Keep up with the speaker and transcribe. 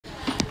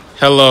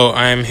Hello,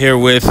 I am here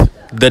with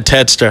the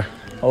Tedster.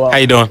 Hello. How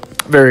you doing?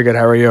 Very good.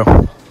 How are you?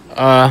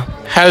 How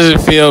does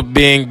it feel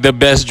being the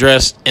best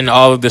dressed in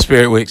all of the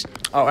Spirit Weeks?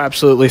 Oh,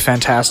 absolutely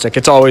fantastic.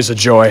 It's always a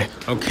joy.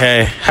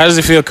 Okay. How does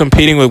it feel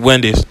competing with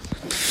Wendy's?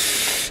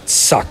 It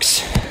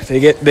sucks. They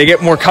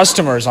get more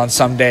customers on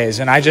some days,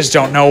 and I just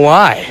don't know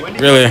why.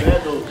 Really?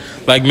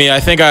 Like me, I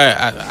think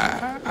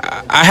I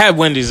had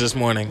Wendy's this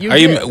morning.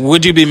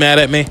 Would you be mad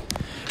at me?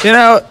 You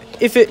know,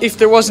 if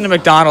there wasn't a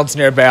McDonald's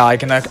nearby, I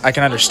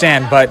can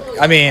understand. But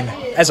I mean,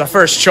 as a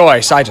first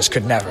choice, I just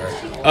could never.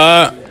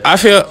 I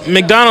feel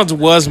McDonald's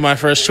was my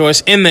first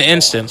choice in the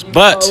instance,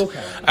 but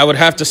I would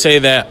have to say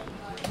that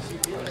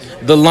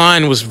the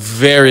line was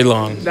very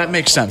long. That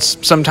makes sense.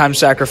 Sometimes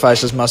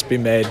sacrifices must be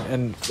made,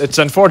 and it's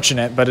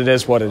unfortunate, but it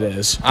is what it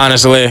is.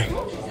 Honestly.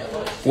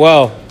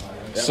 Well,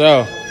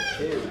 so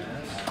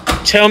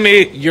tell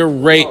me your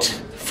rate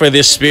for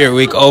this Spirit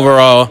Week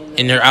overall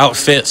in your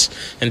outfits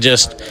and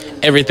just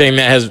everything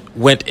that has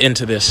went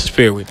into this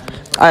Spirit Week.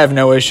 I have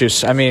no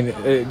issues. I mean,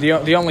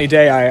 the only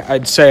day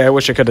I'd say I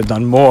wish I could have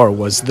done more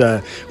was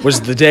the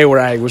day where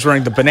I was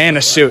wearing the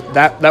banana suit.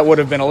 That would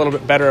have been a little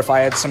bit better if I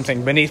had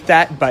something beneath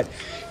that. But,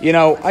 you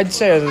know, I'd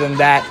say other than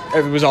that,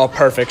 it was all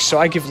perfect. So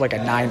I give like a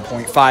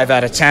 9.5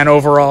 out of 10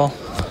 overall.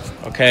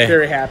 Okay.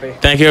 Very happy.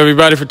 Thank you,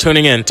 everybody, for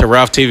tuning in to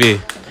Ralph TV.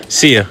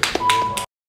 See ya.